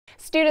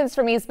Students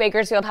from East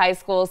Bakersfield High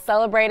School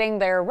celebrating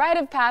their rite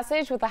of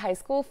passage with a high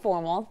school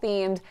formal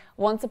themed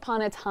Once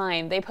Upon a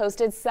Time. They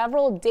posted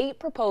several date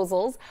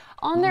proposals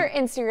on their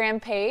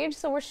Instagram page.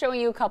 So we're showing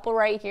you a couple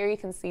right here. You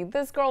can see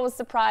this girl was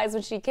surprised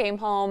when she came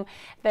home.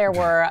 There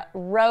were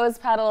rose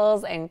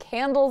petals and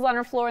candles on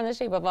her floor in the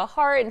shape of a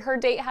heart, and her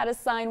date had a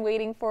sign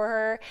waiting for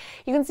her.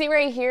 You can see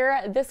right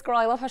here, this girl,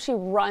 I love how she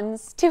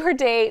runs to her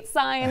date,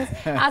 signs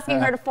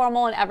asking her to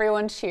formal, and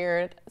everyone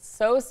cheered.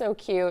 So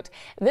cute.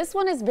 This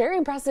one is very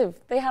impressive.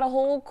 They had a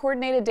whole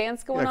coordinated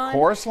dance going on. A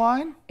chorus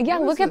line? Yeah,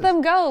 look at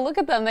them go. Look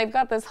at them. They've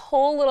got this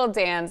whole little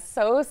dance.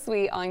 So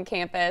sweet on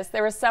campus.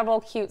 There were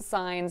several cute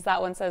signs. That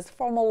one says,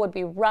 "Formal would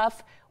be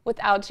rough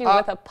without you,"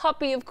 with a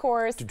puppy, of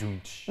course.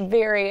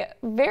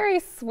 Very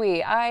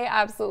sweet. I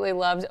absolutely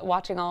loved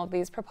watching all of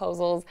these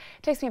proposals.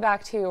 It takes me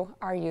back to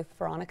our youth,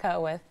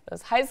 Veronica, with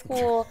those high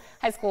school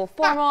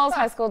formals,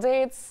 high school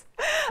dates.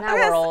 Now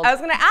we're old. I was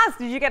going to ask,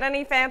 did you get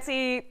any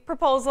fancy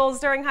proposals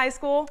during high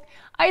school?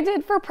 I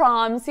did for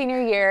prom,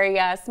 senior year,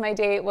 yes. My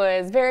date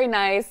was very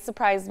nice,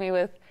 surprised me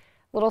with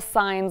little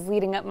signs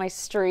leading up my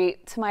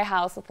street to my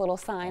house with little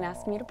sign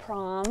asking me to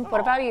prom.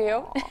 What about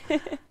you?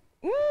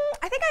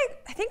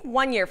 I think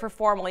 1 year for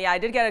formal, yeah, I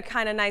did get a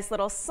kind of nice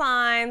little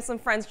sign, some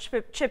friends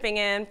chipping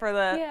in for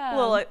the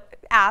little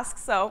ask,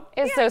 so.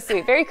 It's so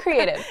sweet, very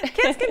creative.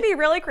 Kids can be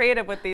really creative with these.